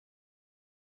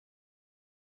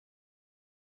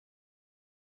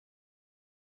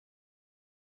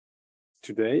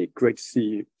today. Great to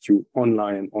see you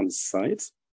online and on site.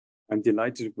 I'm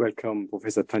delighted to welcome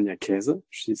Professor Tanja Käser.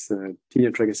 She's a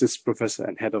Tenure Track Assistant Professor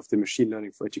and Head of the Machine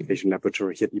Learning for Education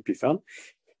Laboratory here at EPFL.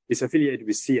 Is affiliated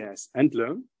with CS and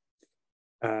Learn.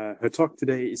 Her talk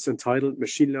today is entitled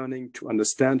Machine Learning to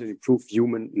Understand and Improve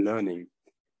Human Learning.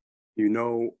 You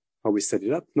know how we set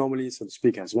it up normally, so the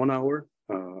speaker has 1 hour.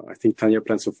 I think Tanja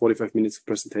plans for 45 minutes of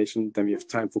presentation. Then we have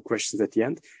time for questions at the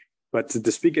end. But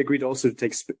the speaker agreed also to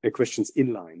take questions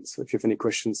in line. So if you have any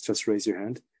questions, just raise your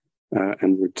hand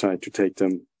and we'll try to take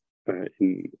them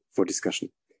for discussion.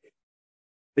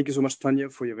 Thank you so much,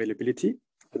 Tanja, for your availability.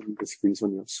 The screen is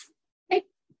on yours. Hey.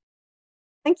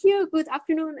 Thank you. Good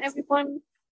afternoon, everyone.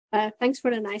 Thanks for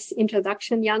the nice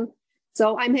introduction, Jan.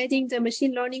 So I'm heading the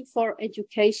Machine Learning for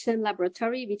Education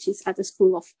Laboratory, which is at the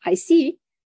School of IC.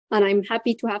 And I'm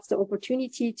happy to have the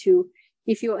opportunity to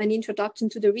give you an introduction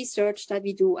to the research that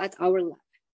we do at our lab.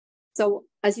 So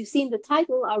as you see in the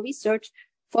title, our research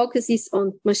focuses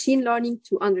on machine learning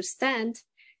to understand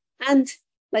and,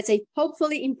 let's say,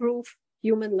 hopefully improve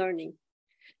human learning.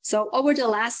 So over the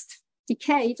last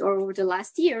decade or over the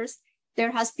last years,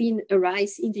 there has been a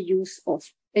rise in the use of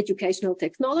educational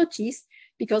technologies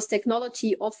because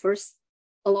technology offers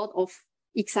a lot of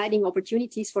exciting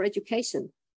opportunities for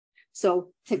education. So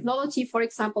technology, for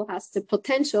example, has the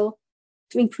potential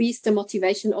to increase the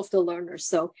motivation of the learners.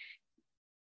 So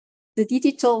the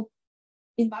digital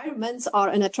environments are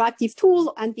an attractive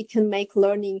tool and we can make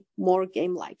learning more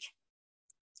game-like.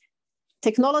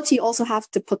 Technology also have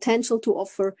the potential to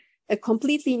offer a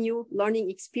completely new learning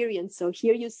experience. So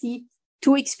here you see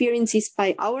two experiences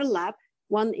by our lab.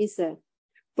 One is a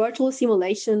virtual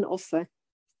simulation of a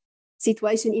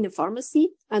situation in a pharmacy,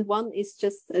 and one is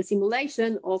just a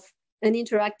simulation of an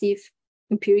interactive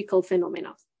empirical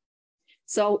phenomena.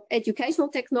 So educational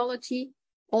technology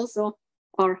also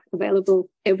are available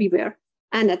everywhere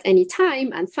and at any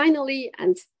time. And finally,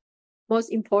 and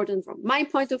most important from my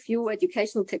point of view,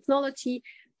 educational technology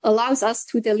allows us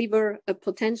to deliver a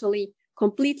potentially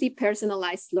completely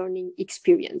personalized learning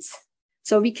experience.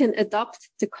 So we can adapt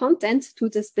the content to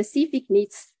the specific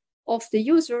needs of the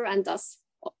user and thus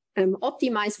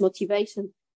optimize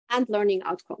motivation and learning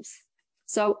outcomes.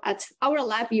 So at our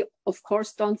lab, we of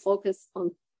course don't focus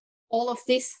on all of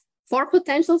these four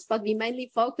potentials, but we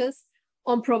mainly focus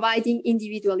on providing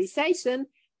individualization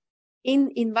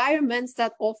in environments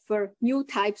that offer new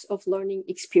types of learning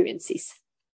experiences.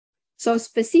 So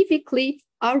specifically,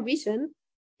 our vision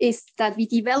is that we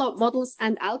develop models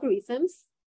and algorithms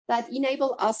that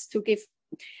enable us to give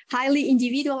highly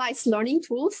individualized learning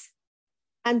tools.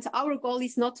 And our goal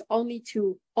is not only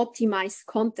to optimize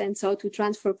content, so to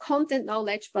transfer content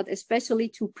knowledge, but especially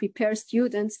to prepare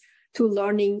students to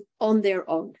learning on their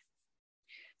own.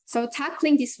 So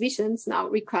tackling these visions now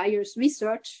requires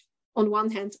research on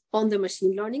one hand on the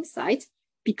machine learning side,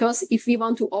 because if we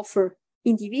want to offer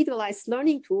individualized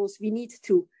learning tools, we need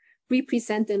to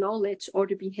represent the knowledge or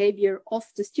the behavior of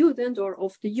the student or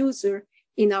of the user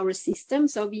in our system.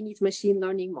 So we need machine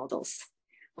learning models.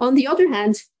 On the other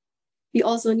hand, we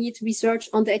also need research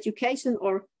on the education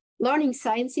or learning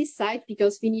sciences side,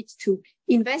 because we need to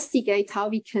investigate how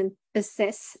we can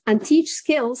assess and teach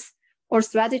skills or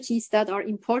strategies that are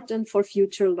important for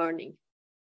future learning.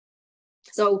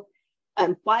 So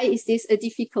why is this a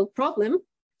difficult problem?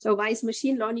 So why is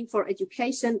machine learning for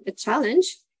education a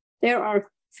challenge? There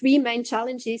are three main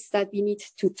challenges that we need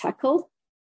to tackle.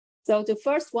 So the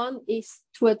first one is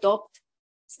to adopt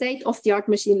state-of-the-art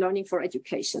machine learning for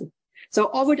education. So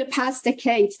over the past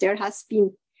decade, there has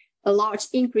been a large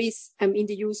increase in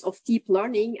the use of deep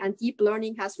learning, and deep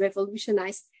learning has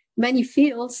revolutionized many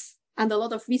fields and a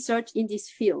lot of research in this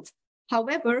field.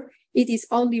 However, it is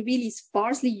only really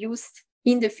sparsely used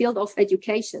in the field of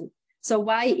education. So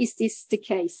why is this the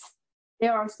case?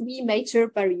 There are three major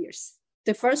barriers.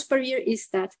 The first barrier is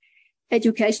that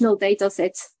educational data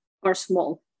sets are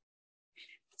small.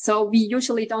 So we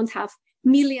usually don't have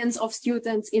millions of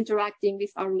students interacting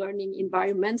with our learning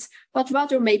environments, but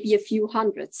rather maybe a few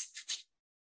hundreds.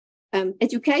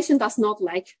 Education does not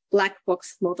like black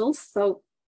box models. So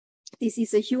this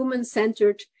is a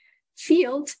human-centered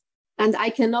field, and I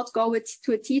cannot go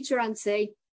to a teacher and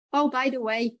say, oh, by the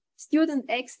way, student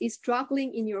X is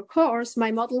struggling in your course. My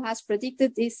model has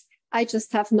predicted this. I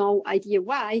just have no idea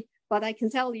why, but I can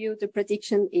tell you the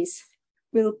prediction is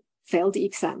will fail the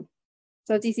exam.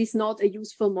 So this is not a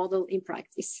useful model in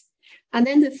practice. And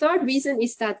then the third reason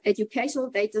is that educational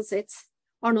data sets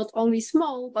are not only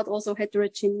small, but also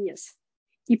heterogeneous.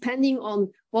 Depending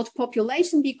on what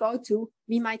population we go to,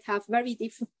 we might have very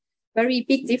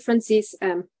big differences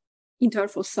in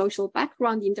terms of social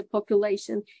background in the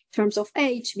population, in terms of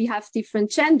age, we have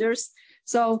different genders.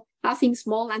 So having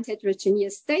small and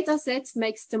heterogeneous data sets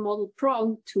makes the model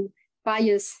prone to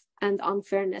bias and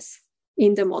unfairness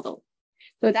in the model.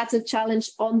 So that's a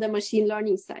challenge on the machine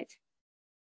learning side.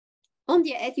 On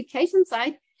the education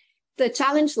side, the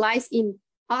challenge lies in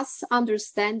us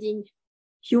understanding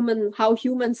how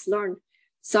humans learn.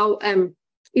 So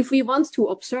if we want to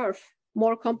observe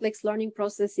more complex learning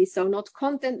processes, so not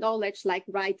content knowledge like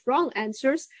right, wrong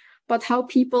answers, but how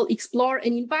people explore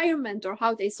an environment or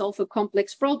how they solve a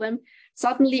complex problem,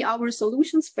 suddenly our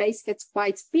solution space gets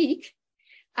quite big.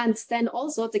 And then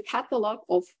also the catalog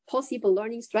of possible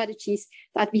learning strategies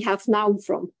that we have now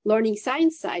from learning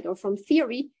science side or from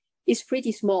theory is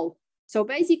pretty small. So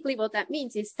basically what that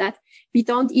means is that we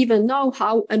don't even know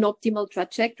how an optimal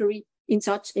trajectory in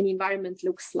such an environment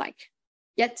looks like.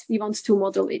 Yet we want to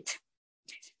model it.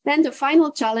 Then the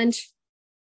final challenge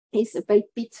is a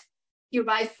bit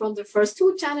derived from the first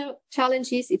two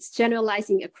challenges. It's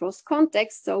generalizing across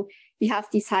context. So we have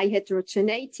this high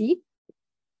heterogeneity.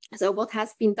 So what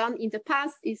has been done in the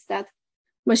past is that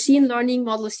machine learning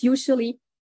models usually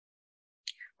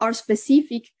are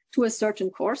specific to a certain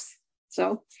course.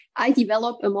 So I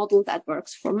develop a model that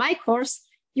works for my course.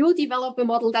 You develop a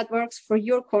model that works for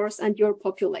your course and your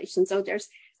population. So there's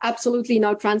absolutely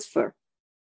no transfer.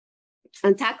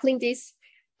 And tackling this,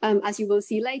 as you will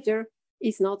see later,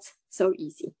 is not so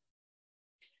easy.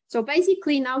 So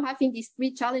basically now having these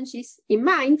three challenges in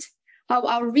mind, how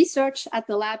our research at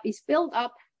the lab is built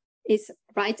up is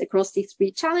right across these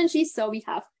three challenges. So we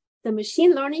have the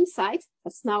machine learning side,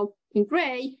 that's now in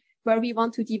gray, where we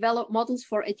want to develop models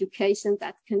for education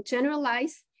that can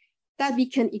generalize, that we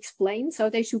can explain, so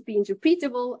they should be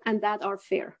interpretable and that are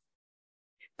fair.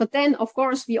 But then, of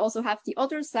course, we also have the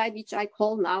other side, which I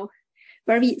call now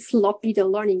very sloppy, the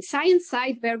learning science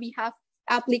side, where we have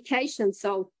applications.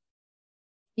 So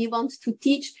we want to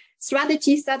teach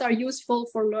strategies that are useful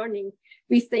for learning.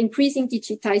 With the increasing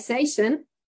digitization,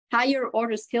 higher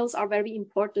order skills are very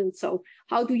important. So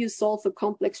how do you solve a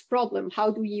complex problem? How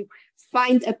do you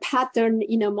find a pattern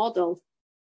in a model?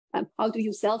 How do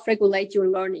you self-regulate your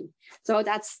learning? So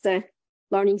that's the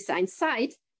learning science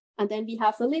side. And then we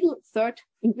have a little third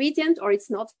ingredient, or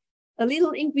it's not a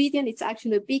little ingredient, it's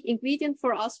actually a big ingredient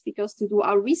for us, because to do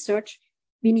our research,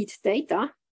 we need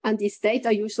data. And this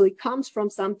data usually comes from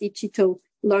some digital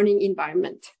learning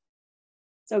environment.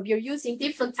 So we are using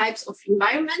different types of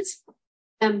environments,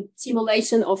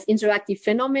 simulation of interactive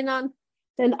phenomenon,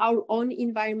 then our own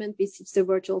environment, which is the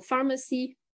virtual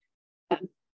pharmacy,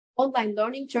 online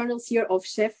learning journals here of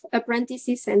chef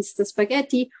apprentices, hence the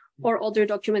spaghetti, or other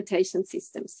documentation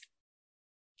systems.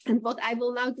 And what I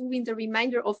will now do in the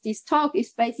remainder of this talk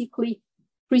is basically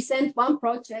present one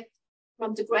project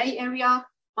from the gray area,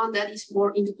 one that is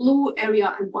more in the blue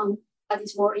area, and one that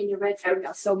is more in the red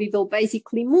area. So we will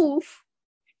basically move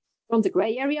from the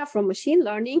gray area, from machine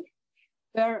learning,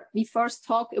 where we first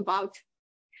talk about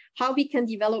how we can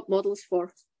develop models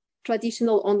for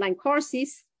traditional online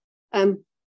courses,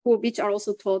 which are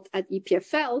also taught at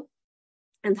EPFL,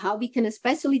 and how we can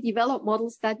especially develop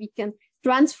models that we can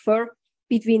transfer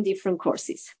between different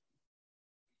courses.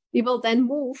 We will then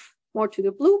move more to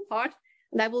the blue part,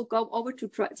 and I will go over to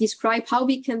describe how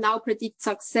we can now predict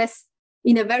success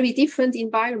in a very different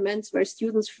environment where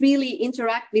students really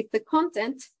interact with the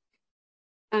content,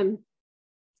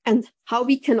 and how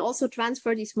we can also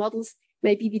transfer these models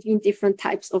maybe between different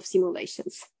types of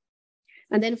simulations.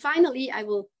 And then finally, I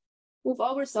will move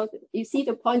over, so you see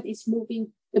the point is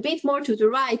moving a bit more to the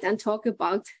right, and talk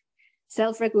about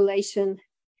self-regulation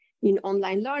in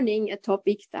online learning, a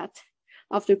topic that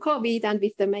after COVID and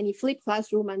with the many flipped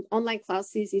classroom and online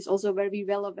classes is also very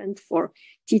relevant for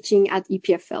teaching at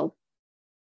EPFL.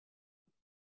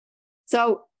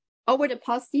 So over the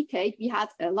past decade, we had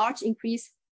a large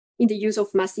increase in the use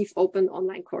of massive open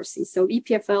online courses. So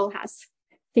EPFL has,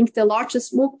 I think, the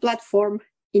largest MOOC platform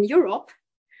in Europe.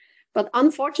 But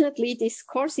unfortunately, these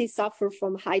courses suffer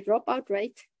from high dropout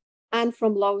rate and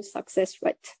from low success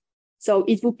rate. So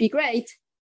it would be great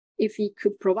if we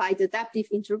could provide adaptive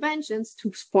interventions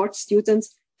to support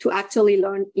students to actually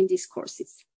learn in these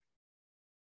courses.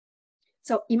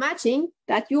 So imagine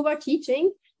that you were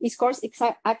teaching, this course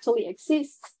actually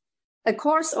exists, a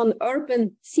course on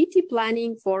urban city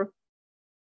planning for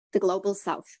the Global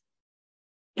South.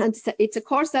 And it's a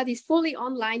course that is fully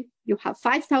online. You have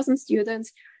 5,000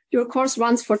 students. Your course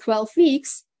runs for 12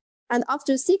 weeks. And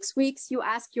after 6 weeks, you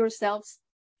ask yourselves,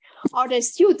 are there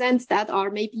students that are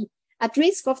maybe at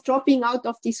risk of dropping out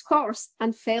of this course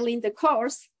and failing the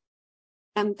course,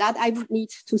 that I would need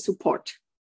to support?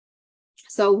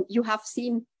 So you have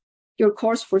seen your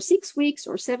course for 6 weeks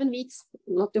or 7 weeks,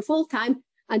 not the full time,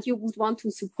 and you would want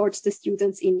to support the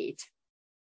students in need.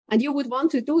 And you would want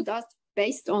to do that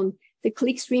based on the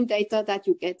clickstream data that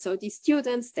you get. So these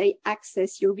students, they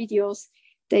access your videos,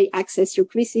 they access your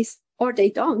quizzes, or they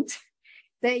don't.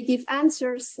 They give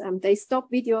answers, they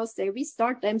stop videos, they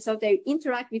restart them, so they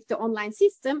interact with the online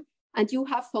system, and you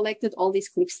have collected all this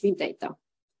clickstream data.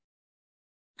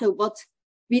 So what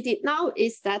we did now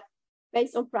is that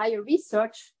based on prior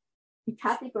research, we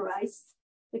categorized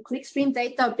the clickstream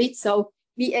data a bit. So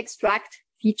we extract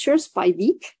features by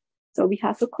week. So we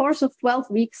have a course of 12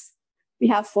 weeks. We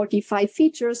have 45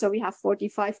 features. So we have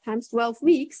 45 times 12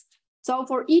 weeks. So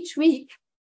for each week,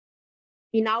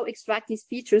 we now extract these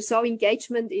features. So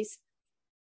engagement is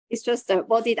just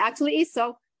what it actually is.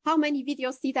 So how many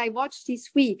videos did I watch this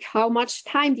week? How much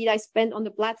time did I spend on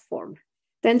the platform?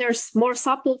 Then there's more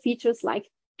subtle features like,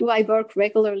 do I work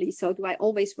regularly? So do I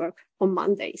always work on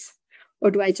Mondays? Or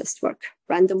do I just work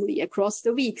randomly across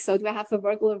the week? So do I have a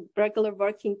regular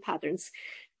working patterns?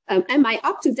 Am I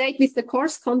up to date with the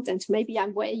course content? Maybe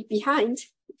I'm way behind,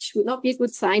 which would not be a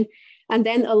good sign. And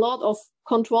then a lot of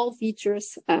control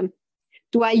features.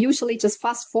 Do I usually just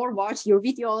fast forward your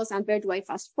videos? And where do I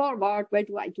fast forward? Where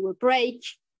do I do a break?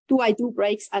 Do I do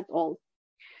breaks at all?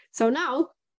 So now,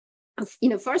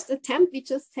 in a first attempt, we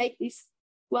just take these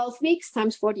 12 weeks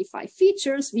times 45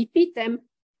 features. We feed them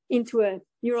into a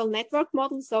neural network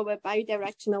model, so a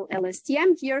bidirectional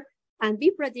LSTM here, and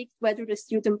we predict whether the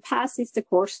student passes the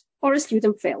course or a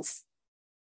student fails.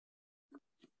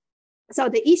 So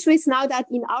the issue is now that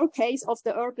in our case of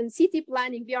the urban city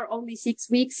planning, we are only 6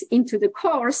 weeks into the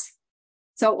course.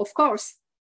 So of course,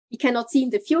 we cannot see in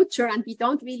the future, and we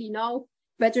don't really know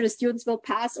whether the students will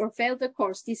pass or fail the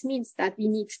course. This means that we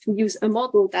need to use a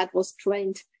model that was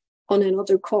trained on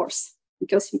another course,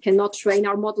 because we cannot train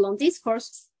our model on this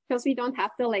course because we don't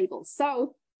have the labels.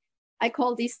 So I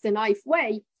call this the naive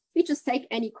way. We just take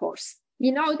any course.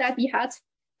 We know that we had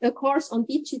a course on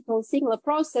digital signal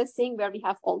processing where we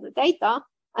have all the data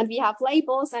and we have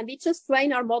labels, and we just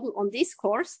train our model on this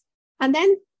course. And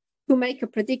then to make a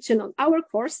prediction on our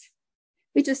course,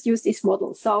 we just use this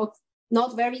model. So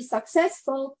not very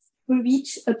successful. We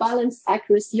reach a balanced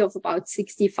accuracy of about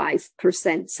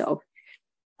 65%. So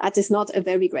that is not a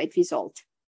very great result.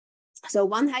 So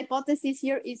one hypothesis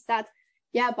here is that,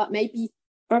 yeah, but maybe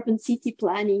urban city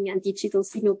planning and digital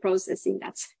signal processing,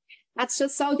 that's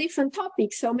just so different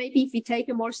topics. So maybe if we take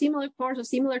a more similar course or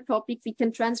similar topic, we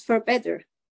can transfer better.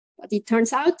 But it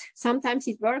turns out sometimes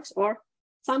it works or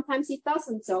sometimes it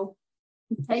doesn't. So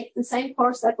we take the same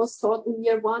course that was taught in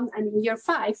year 1 and in year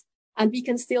 5, and we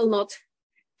can still not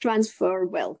transfer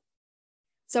well.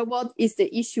 So what is the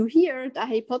issue here? The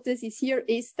hypothesis here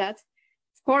is that,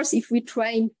 of course, if we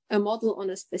train a model on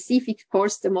a specific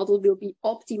course, the model will be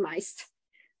optimized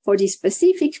for this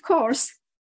specific course,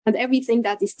 and everything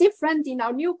that is different in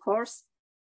our new course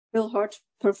will hurt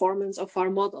performance of our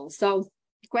model. So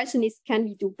the question is, can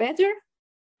we do better?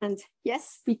 And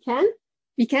yes, we can.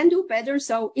 We can do better.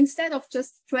 So instead of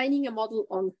just training a model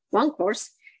on one course,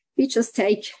 we just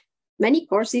take many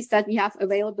courses that we have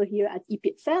available here at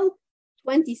EPFL,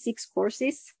 26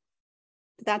 courses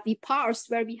that we parse,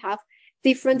 where we have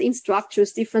different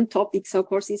instructors, different topics. So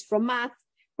courses from math,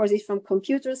 courses from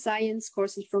computer science,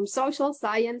 courses from social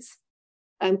science,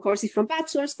 courses from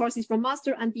bachelor's, courses from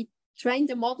master, and we train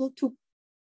the model to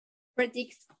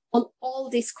predict on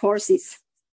all these courses.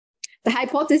 The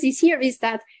hypothesis here is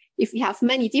that if we have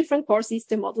many different courses,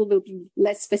 the model will be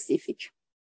less specific.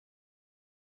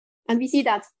 And we see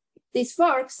that this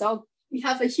works. So we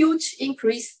have a huge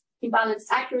increase in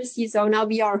balanced accuracy. So now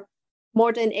we are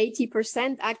more than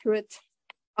 80% accurate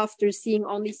after seeing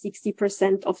only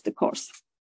 60% of the course.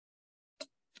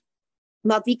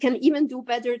 But we can even do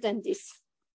better than this.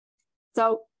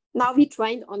 So now we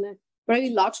trained on a very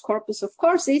large corpus of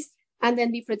courses, and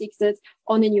then we predicted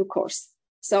on a new course.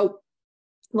 So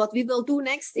what we will do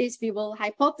next is we will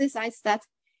hypothesize that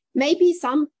maybe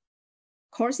some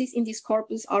courses in this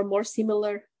corpus are more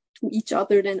similar to each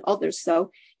other than others.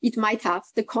 So it might have,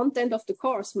 the content of the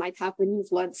course might have an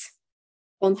influence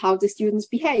on how the students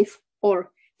behave,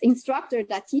 or the instructor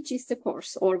that teaches the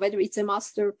course, or whether it's a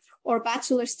master or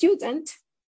bachelor student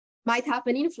might have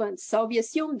an influence. So we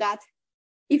assume that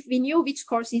if we knew which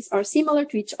courses are similar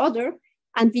to each other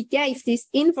and we gave this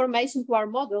information to our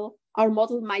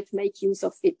model might make use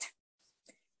of it.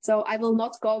 So I will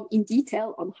not go in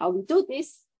detail on how we do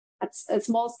this. That's a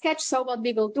small sketch. So what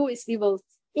we will do is we will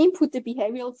input the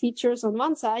behavioral features on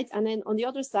one side, and then on the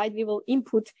other side, we will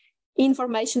input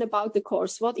information about the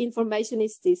course. What information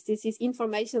is this? This is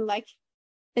information like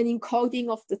an encoding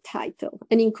of the title,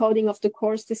 an encoding of the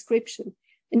course description,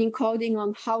 an encoding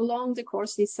on how long the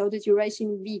course is, so the duration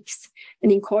in weeks, an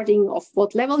encoding of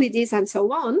what level it is, and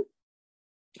so on.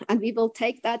 And we will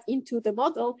take that into the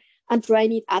model and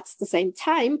train it at the same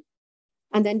time.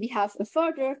 And then we have a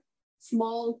further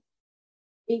small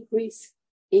increase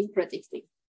in predicting.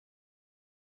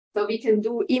 So we can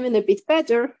do even a bit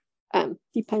better,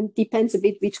 depends a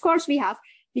bit which course we have.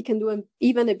 We can do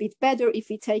even a bit better if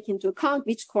we take into account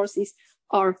which courses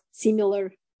are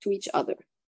similar to each other.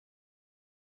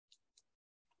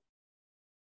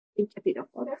 Drink a bit of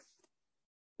water.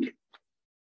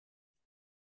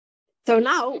 So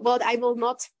now, what I will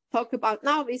not talk about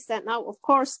now is that now, of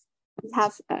course, we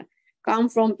have gone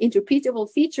from interpretable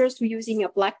features to using a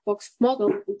black box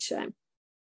model, which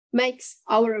makes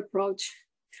our approach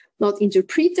not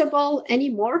interpretable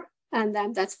anymore. And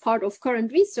that's part of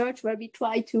current research, where we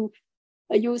try to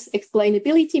use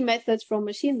explainability methods from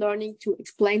machine learning to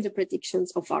explain the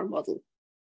predictions of our model.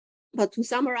 But to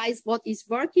summarize what is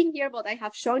working here, what I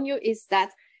have shown you is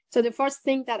that, so the first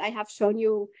thing that I have shown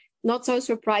you, not so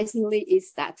surprisingly,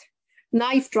 is that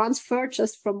naive transfer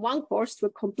just from one course to a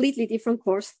completely different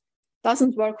course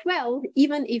doesn't work well,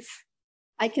 even if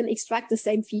I can extract the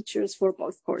same features for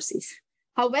both courses.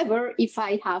 However, if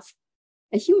I have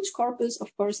a huge corpus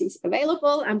of courses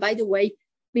available, and by the way,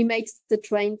 we made the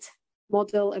trained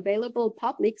model available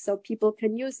public so people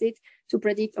can use it to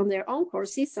predict on their own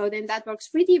courses, so then that works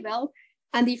pretty well.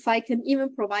 And if I can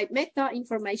even provide meta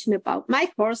information about my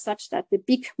course such that the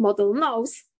big model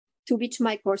knows to which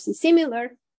my course is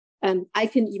similar, I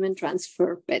can even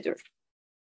transfer better.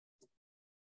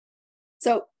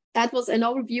 So that was an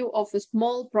overview of a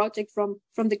small project from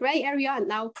the gray area. And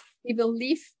now we will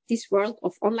leave this world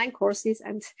of online courses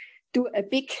and do a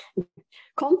big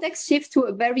context shift to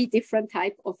a very different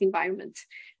type of environment.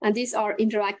 And these are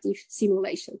interactive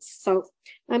simulations. So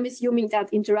I'm assuming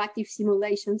that interactive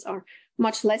simulations are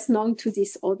much less known to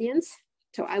this audience.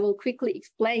 So I will quickly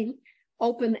explain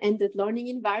open-ended learning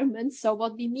environments. So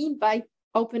what we mean by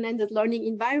open-ended learning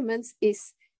environments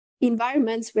is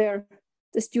environments where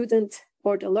the student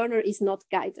or the learner is not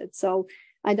guided. So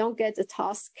I don't get a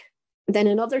task, then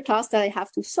another task that I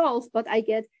have to solve, but I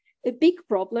get a big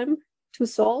problem to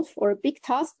solve or a big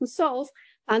task to solve,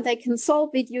 and I can solve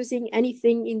it using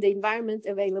anything in the environment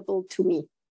available to me.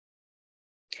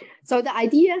 So the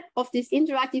idea of these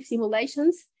interactive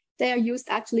simulations, they are used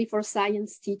actually for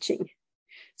science teaching.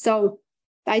 So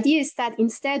the idea is that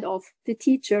instead of the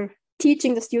teacher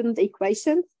teaching the student the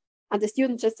equation and the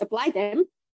student just apply them,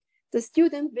 the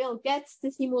student will get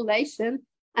the simulation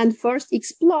and first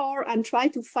explore and try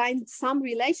to find some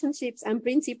relationships and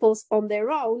principles on their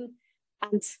own.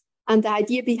 And the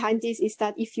idea behind this is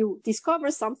that if you discover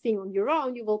something on your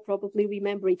own, you will probably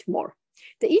remember it more.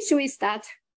 The issue is that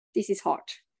this is hard.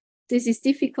 This is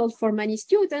difficult for many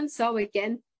students. So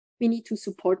again, we need to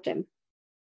support them.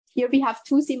 Here we have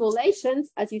two simulations.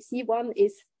 As you see, one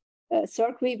is a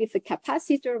circuit with a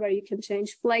capacitor where you can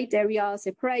change plate area,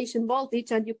 separation,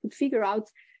 voltage, and you could figure out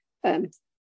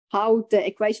how the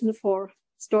equation for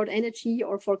stored energy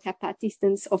or for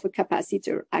capacitance of a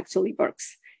capacitor actually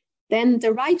works. Then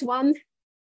the right one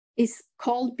is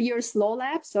called Beer's law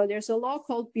lab. So there's a law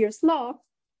called Beer's law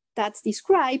that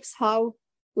describes how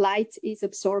light is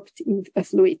absorbed in a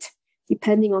fluid,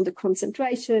 depending on the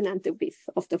concentration and the width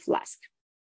of the flask.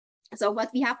 So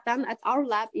what we have done at our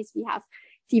lab is we have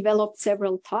developed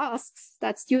several tasks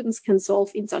that students can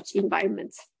solve in such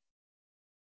environments.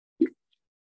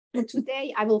 And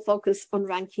today I will focus on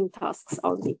ranking tasks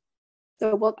only.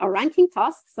 So what are ranking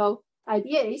tasks? So the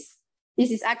idea is, this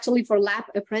is actually for lab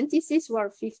apprentices who are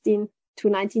 15 to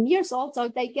 19 years old. So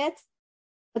they get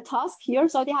a task here.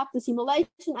 So they have the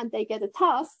simulation and they get a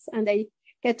task, and they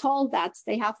get told that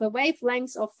they have a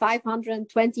wavelength of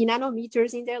 520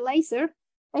 nanometers in their laser.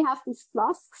 They have these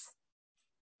flasks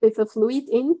with a fluid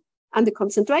in and the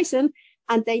concentration,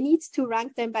 and they need to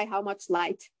rank them by how much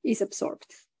light is absorbed.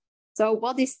 So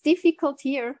what is difficult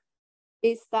here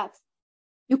is that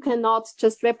you cannot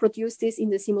just reproduce this in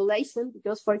the simulation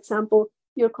because, for example,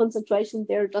 your concentration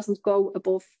there doesn't go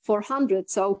above 400.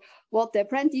 So what the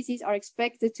apprentices are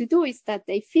expected to do is that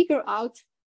they figure out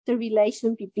the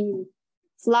relation between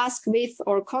flask width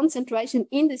or concentration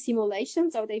in the simulation.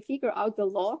 So they figure out the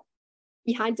law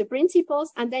behind the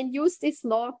principles and then use this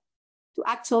law to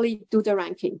actually do the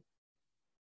ranking.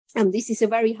 And this is a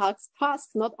very hard task,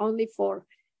 not only for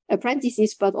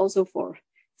apprentices, but also for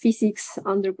physics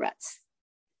undergrads.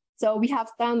 So we have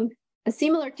done a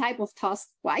similar type of task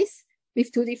twice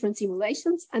with two different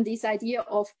simulations. And this idea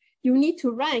of you need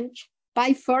to rank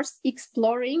by first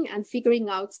exploring and figuring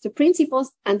out the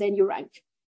principles, and then you rank.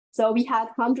 So we had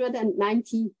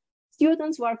 190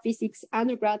 students who are physics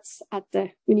undergrads at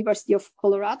the University of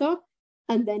Colorado.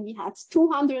 And then we had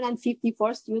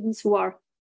 254 students who are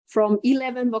from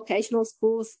 11 vocational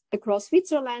schools across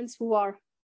Switzerland who are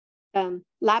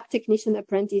lab technician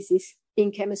apprentices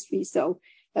in chemistry. So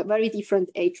a very different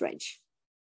age range.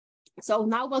 So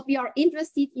now what we are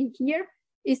interested in here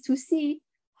is to see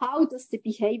how does the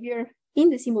behavior in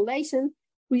the simulation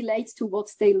relate to what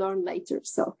they learn later.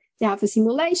 So they have a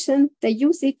simulation, they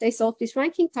use it, they solve this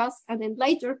ranking task, and then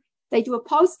later they do a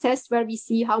post-test where we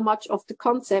see how much of the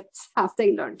concepts have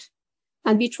they learned.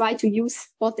 And we try to use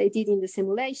what they did in the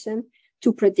simulation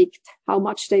to predict how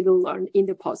much they will learn in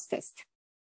the post-test.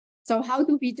 So how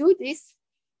do we do this?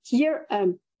 Here,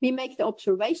 we make the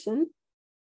observation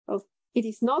of it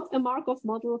is not a Markov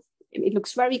model. It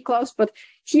looks very close, but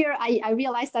here I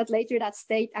realized that later that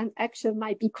state and action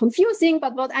might be confusing.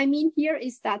 But what I mean here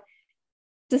is that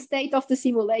the state of the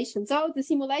simulation. So the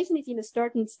simulation is in a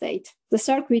certain state. The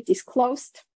circuit is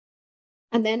closed,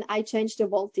 and then I change the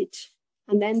voltage.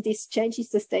 And then this changes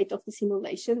the state of the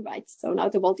simulation, right? So now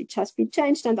the voltage has been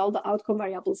changed and all the outcome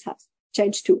variables have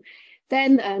changed too.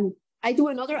 Then I do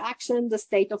another action, the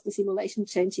state of the simulation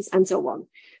changes, and so on.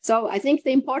 So I think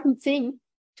the important thing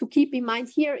to keep in mind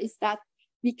here is that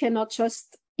we cannot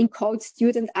just encode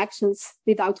student actions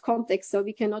without context. So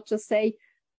we cannot just say,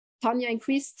 Tanja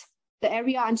increased the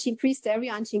area and she increased the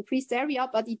area and she increased the area,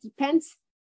 but it depends.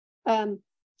 The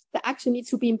action needs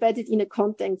to be embedded in a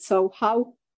context. So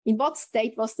in what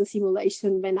state was the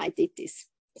simulation when I did this?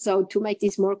 So to make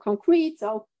this more concrete,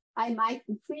 so I might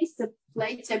increase the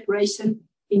plate separation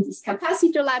in this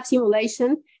capacitor lab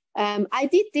simulation. I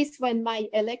did this when my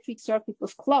electric circuit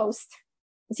was closed.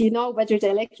 As you know, whether the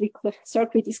electric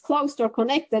circuit is closed or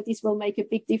connected, this will make a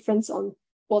big difference on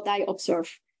what I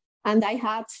observe. And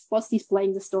I was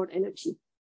displaying the stored energy.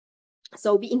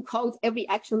 So we encode every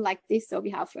action like this. So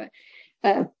we have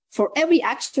for every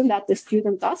action that the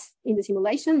student does in the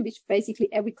simulation, which basically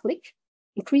every click,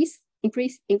 increase,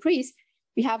 increase, increase,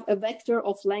 we have a vector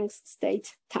of length,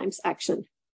 state times action.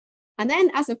 And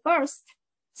then as a first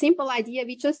simple idea,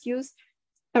 we just use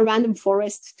a random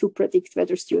forest to predict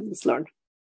whether students learn.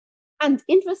 And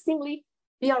interestingly,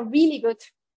 we are really good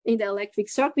in the electric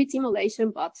circuit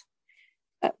simulation, but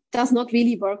does not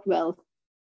really work well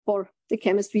for the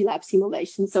chemistry lab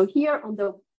simulation. So here on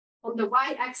the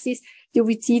y-axis, you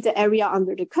would see the area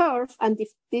under the curve. And if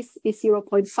this is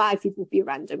 0.5, it would be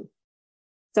random.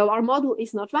 So our model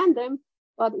is not random,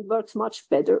 but it works much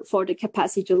better for the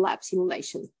capacitor lab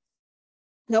simulation.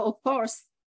 Now, of course,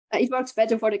 it works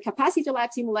better for the capacitor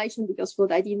lab simulation because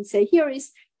what I didn't say here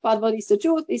is, but what is the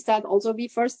truth is that also we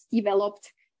first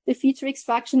developed the feature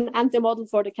extraction and the model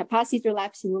for the capacitor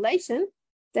lab simulation.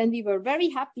 Then we were very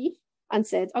happy and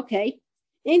said, okay,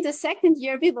 in the second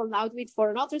year, we will now do it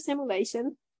for another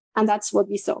simulation. And that's what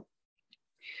we saw.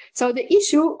 So the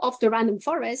issue of the random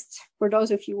forest, for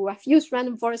those of you who have used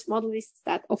random forest model, is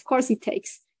that, of course, it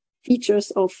takes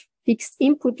features of fixed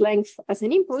input length as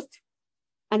an input,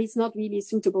 and it's not really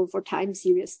suitable for time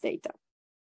series data.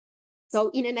 So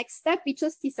in the next step, we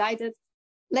just decided,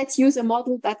 let's use a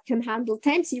model that can handle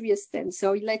time series then.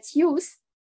 So let's use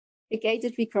a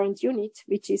gated recurrent unit,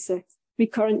 which is a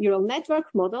recurrent neural network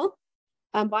model.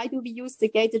 And why do we use the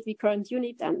gated recurrent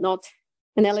unit and not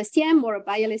an LSTM or a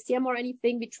bi-LSTM or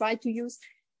anything? We try to use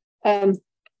a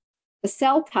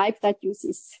cell type that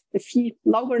uses a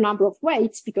lower number of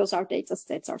weights because our data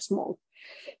sets are small.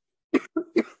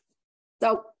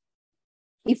 So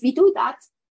if we do that,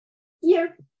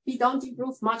 here we don't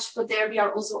improve much, but there we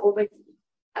are also already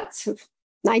at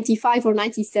 95 or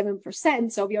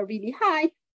 97%. So we are really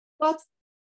high, but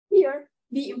here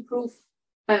we improve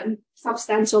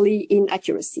substantially in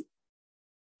accuracy.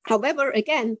 However,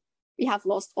 again, we have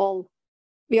lost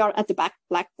we are at the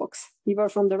black box. We were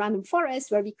from the random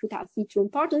forest where we could have feature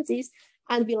importances,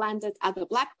 and we landed at a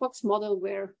black box model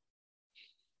where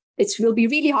it will be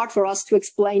really hard for us to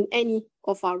explain any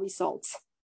of our results.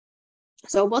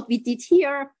 So what we did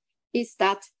here is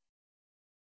that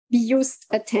we used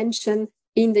attention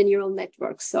in the neural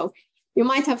network. So you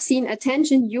might have seen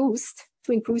attention used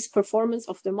to increase performance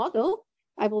of the model.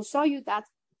 I will show you that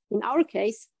in our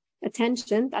case,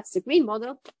 attention, that's the green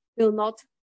model, will not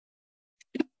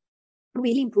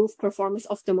really improve performance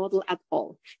of the model at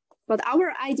all. But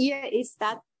our idea is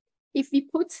that if we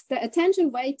put the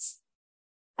attention weights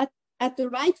at the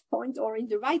right point or in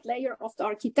the right layer of the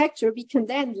architecture, we can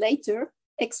then later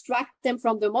extract them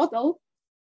from the model.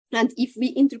 And if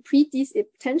we interpret these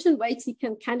attention weights, we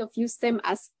can kind of use them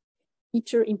as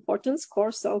feature importance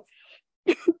scores. So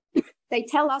they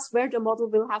tell us where the model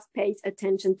will have paid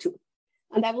attention to.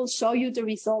 And I will show you the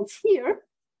results here.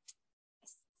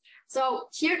 So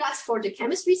here, that's for the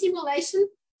chemistry simulation.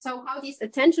 So how these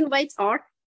attention weights are.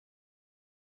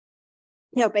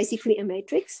 They are basically a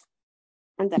matrix.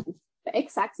 And then the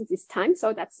x-axis is time.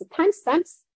 So that's the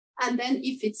timestamps. And then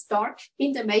if it's dark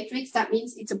in the matrix, that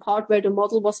means it's a part where the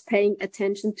model was paying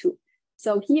attention to.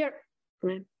 So here,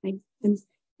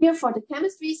 here for the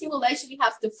chemistry simulation, we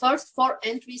have the first 4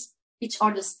 entries, which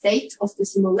are the state of the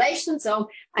simulation. So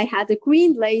I had a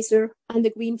green laser and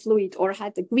a green fluid, or I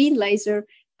had the green laser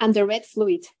and the red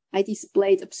fluid. I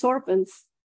displayed absorbance.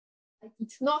 I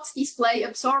did not display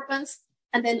absorbance,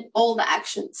 and then all the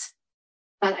actions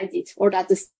that I did, or that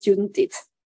the student did.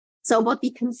 So what we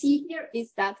can see here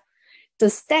is that the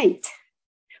state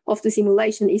of the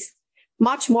simulation is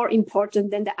much more important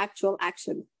than the actual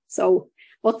action. So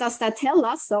what does that tell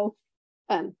us? So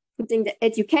putting the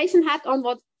education hat on,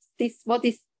 what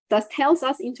this tells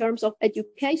us in terms of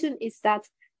education is that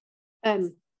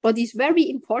what is very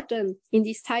important in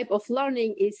this type of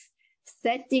learning is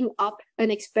setting up an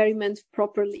experiment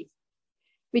properly,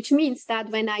 which means that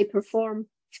when I perform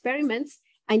experiments,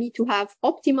 I need to have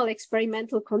optimal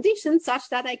experimental conditions such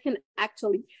that I can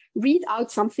actually read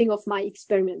out something of my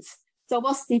experiments. So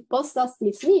what does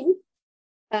this mean?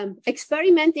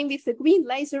 Experimenting with the green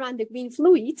laser and the green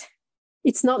fluid,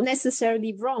 it's not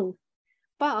necessarily wrong.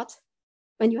 But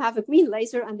when you have a green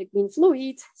laser and a green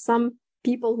fluid, some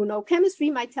people who know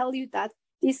chemistry might tell you that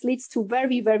this leads to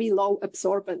very, very low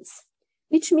absorbance,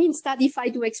 which means that if I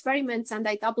do experiments and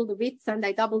I double the width and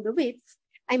I double the width,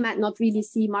 I might not really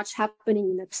see much happening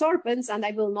in absorbance, and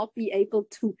I will not be able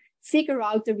to figure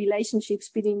out the relationships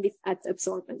between width and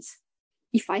absorbance.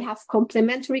 If I have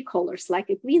complementary colors like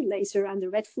a green laser and a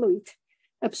red fluid,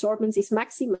 absorbance is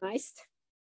maximized,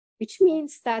 which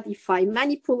means that if I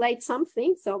manipulate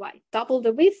something, so I double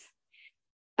the width,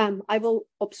 I will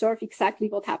observe exactly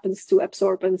what happens to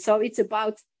absorbance. So it's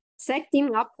about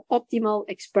setting up optimal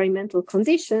experimental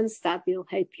conditions that will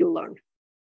help you learn.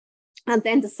 And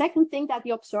then the second thing that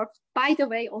we observed, by the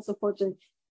way, also for the,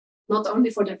 not only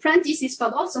for the apprentices,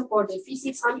 but also for the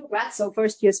physics undergrad, so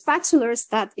first year's bachelors,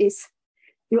 that is,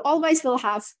 you always will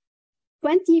have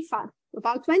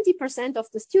about 20% of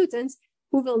the students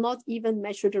who will not even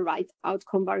measure the right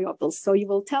outcome variables. So you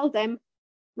will tell them,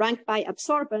 ranked by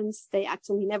absorbance, they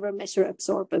actually never measure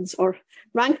absorbance, or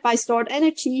ranked by stored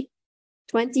energy,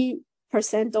 20%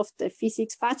 of the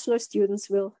physics bachelor students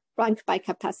will rank by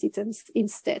capacitance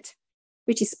instead,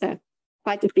 which is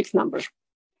quite a big number.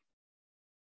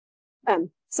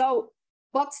 So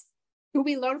what do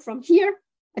we learn from here?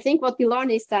 I think what we learn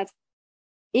is that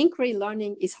inquiry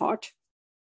learning is hard.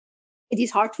 It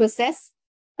is hard to assess,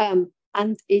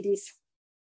 and it is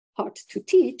hard to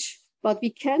teach, but we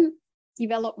can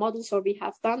develop models, or we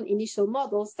have done initial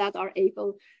models that are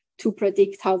able to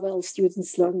predict how well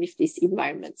students learn with these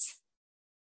environments.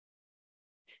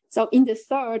 So in the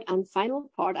third and final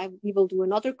part, we will do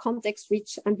another context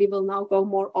switch, and we will now go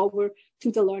more over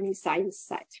to the learning science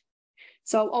side.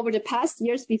 So over the past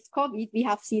years with COVID, we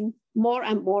have seen more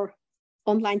and more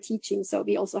online teaching. So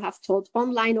we also have taught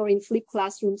online or in flipped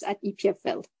classrooms at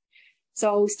EPFL.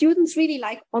 So students really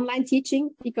like online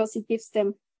teaching because it gives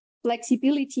them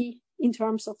flexibility in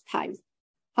terms of time.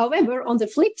 However, on the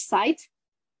flip side,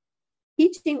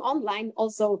 teaching online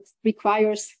also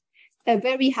requires a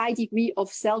very high degree of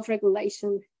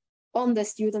self-regulation on the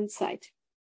student side.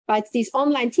 But these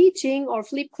online teaching or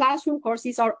flipped classroom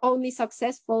courses are only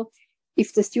successful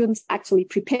if the students actually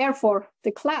prepare for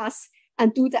the class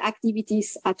and do the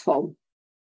activities at home.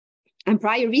 And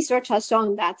prior research has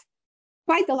shown that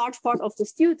quite a large part of the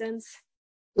students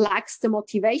lacks the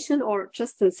motivation or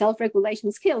just the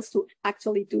self-regulation skills to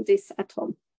actually do this at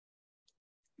home.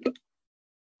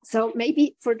 So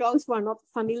maybe for those who are not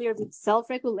familiar with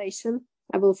self-regulation,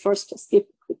 I will first just give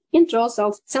a quick intro.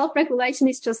 So self-regulation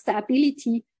is just the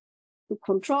ability to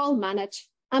control, manage,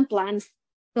 and plan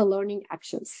the learning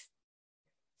actions.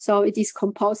 So it is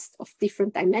composed of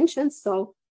different dimensions.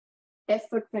 So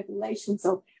effort regulation,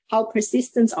 so how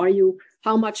persistent are you?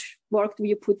 How much work do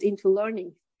you put into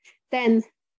learning? Then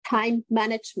time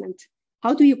management.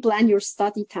 How do you plan your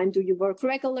study time? Do you work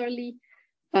regularly?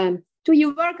 Do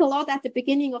you work a lot at the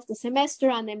beginning of the semester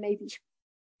and then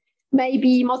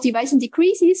maybe motivation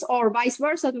decreases, or vice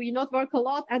versa? Do you not work a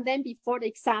lot and then before the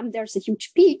exam there's a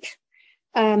huge peak?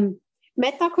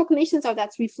 Metacognition, so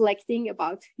that's reflecting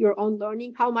about your own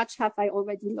learning. How much have I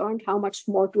already learned? How much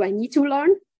more do I need to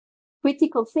learn?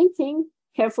 Critical thinking,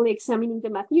 carefully examining the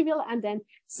material, and then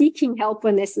seeking help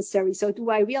when necessary. So do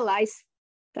I realize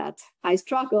that I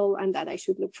struggle and that I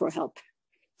should look for help?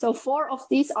 So 4 of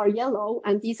these are yellow,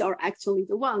 and these are actually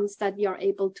the ones that we are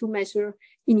able to measure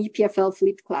in EPFL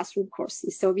flipped classroom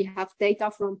courses. So we have data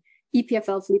from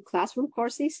EPFL flipped classroom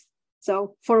courses.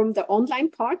 So from the online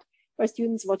part, where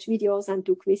students watch videos and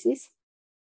do quizzes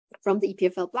from the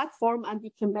EPFL platform, and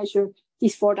we can measure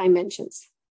these 4 dimensions.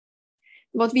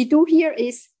 What we do here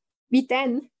is we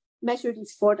then measure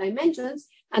these 4 dimensions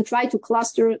and try to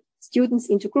cluster students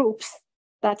into groups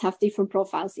that have different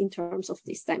profiles in terms of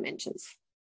these dimensions.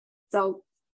 So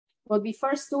what we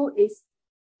first do is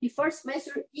we first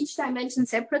measure each dimension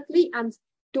separately and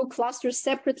do clusters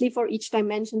separately for each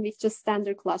dimension with just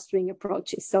standard clustering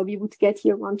approaches. So we would get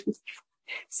here 1, 2, 3,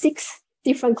 6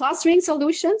 different clustering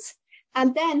solutions.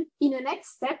 And then in the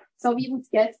next step, so we would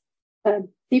get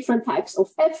different types of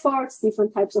efforts,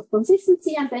 different types of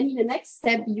consistency. And then in the next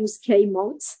step, we use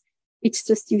K-modes, which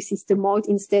just uses the mode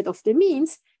instead of the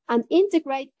means, and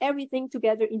integrate everything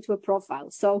together into a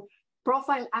profile. So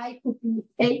profile A could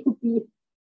be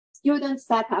students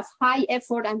that have high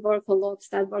effort and work a lot,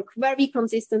 that work very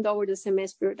consistent over the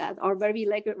semester, that are very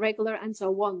regular, and so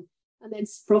on. And then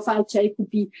profile J could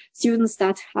be students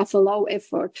that have a low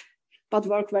effort, but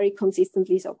work very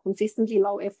consistently, so consistently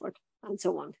low effort, and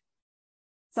so on.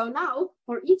 So now,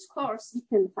 for each course, we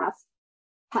can have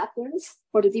patterns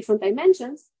for the different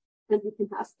dimensions, and we can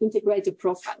have integrated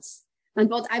profiles. And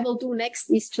what I will do next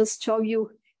is just show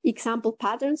you example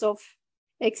patterns of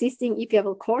existing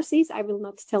EPFL courses. I will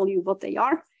not tell you what they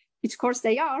are, which course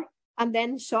they are, and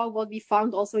then show what we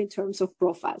found also in terms of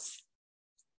profiles.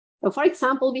 So for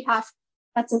example,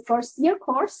 that's a first year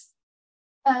course,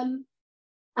 and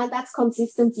that's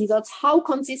consistency. That's how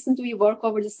consistent do we work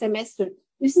over the semester.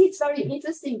 You see, it's very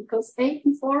interesting because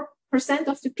 84%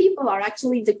 of the people are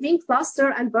actually in the green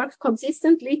cluster and work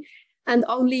consistently, and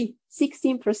only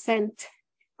 16%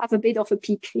 have a bit of a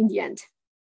peak in the end.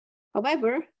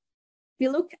 However, if we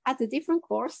look at a different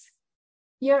course,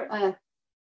 here,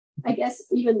 I guess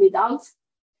even without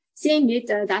seeing it,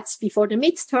 that's before the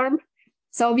midterm.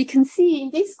 So we can see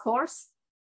in this course,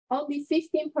 only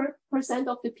 15%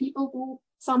 of the people do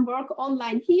some work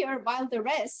online here, while the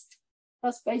rest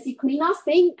does basically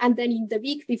nothing. And then in the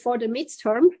week before the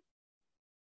midterm,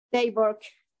 they work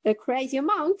a crazy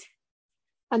amount,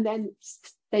 and then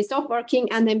they stop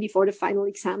working, and then before the final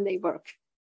exam, they work.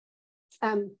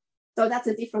 So that's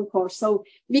a different course. So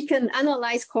we can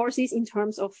analyze courses in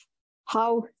terms of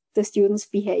how the students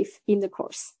behave in the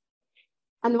course.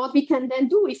 And what we can then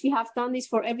do, if we have done this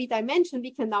for every dimension,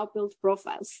 we can now build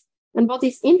profiles. And what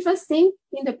is interesting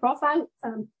in the profile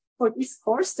for this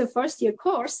course, the first year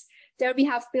course, there we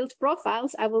have built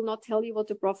profiles. I will not tell you what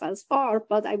the profiles are,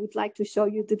 but I would like to show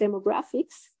you the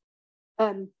demographics.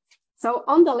 So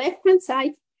on the left-hand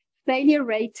side, failure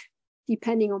rate,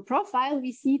 depending on profile,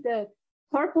 we see the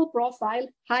purple profile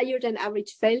higher than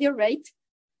average failure rate.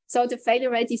 So the failure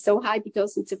rate is so high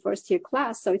because it's a first year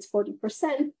class, so it's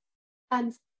 40%.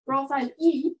 And profile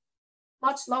E,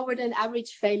 much lower than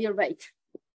average failure rate.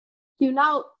 You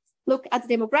now look at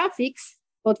the demographics,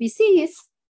 what we see is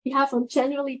we have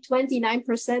generally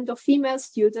 29% of female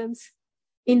students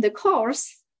in the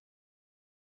course.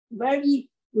 Very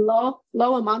low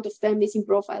amount of them is in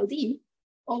profile D.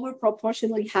 Over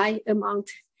proportionally high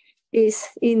amount is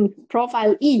in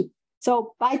profile E.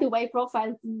 So by the way,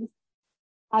 profile D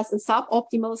has a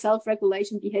suboptimal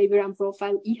self-regulation behavior, and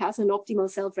profile E has an optimal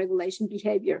self-regulation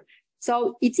behavior.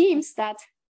 So it seems that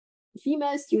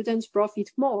female students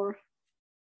profit more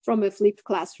from a flipped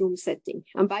classroom setting.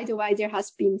 And by the way, there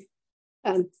has been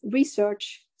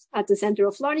research at the Center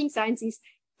of Learning Sciences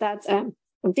that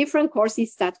on different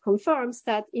courses that confirms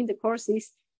that in the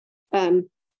courses,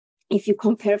 if you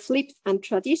compare flipped and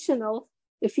traditional,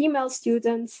 the female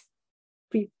students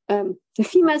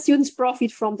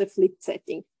profit from the flipped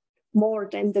setting more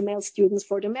than the male students.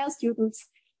 For the male students,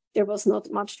 there was not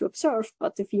much to observe,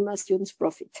 but the female students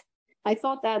profit. I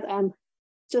thought that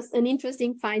just an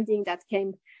interesting finding that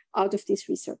came out of this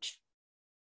research.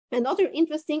 Another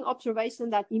interesting observation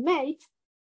that we made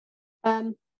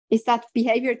is that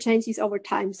behavior changes over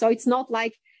time. So it's not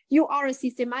like you are a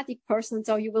systematic person,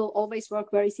 so you will always work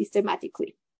very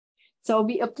systematically. So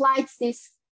we applied this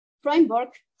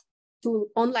framework to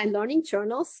online learning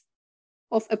journals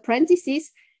of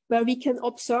apprentices, where we can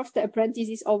observe the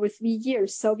apprentices over 3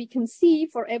 years. So we can see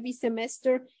for every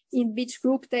semester in which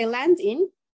group they land in.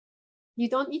 You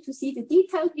don't need to see the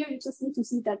detail here, you just need to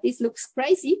see that this looks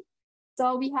crazy.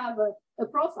 So we have a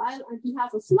profile and we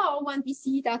have a flow, and we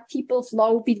see that people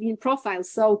flow between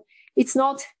profiles. So it's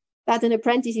not that an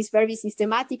apprentice is very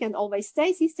systematic and always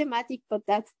stays systematic, but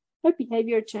that her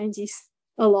behavior changes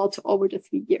a lot over the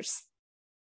 3 years.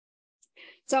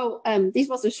 So this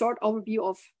was a short overview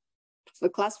of the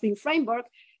clustering framework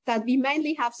that we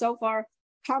mainly have so far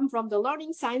come from the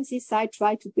learning sciences side,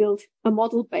 try to build a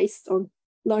model based on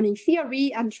learning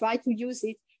theory and try to use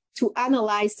it to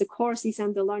analyze the courses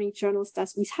and the learning journals that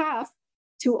we have,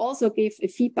 to also give a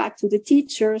feedback to the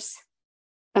teachers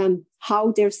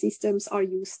how their systems are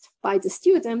used by the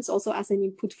students, also as an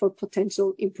input for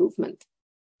potential improvement.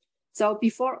 So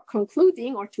before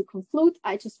concluding, or to conclude,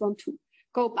 I just want to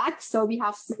go back. So we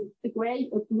have the gray,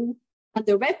 the blue, and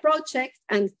the red project.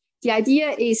 And the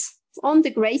idea is on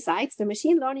the gray side, the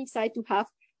machine learning side, to have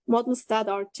models that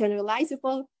are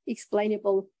generalizable,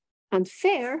 explainable, and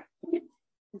fair.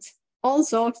 And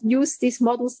also use these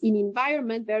models in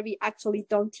environment where we actually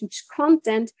don't teach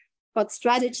content, but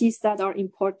strategies that are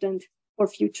important for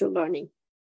future learning.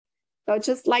 So I'd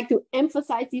just like to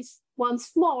emphasize this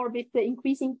once more. With the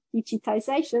increasing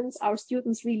digitizations, our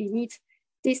students really need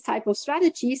this type of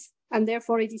strategies, and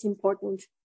therefore it is important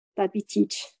that we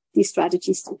teach these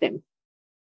strategies to them.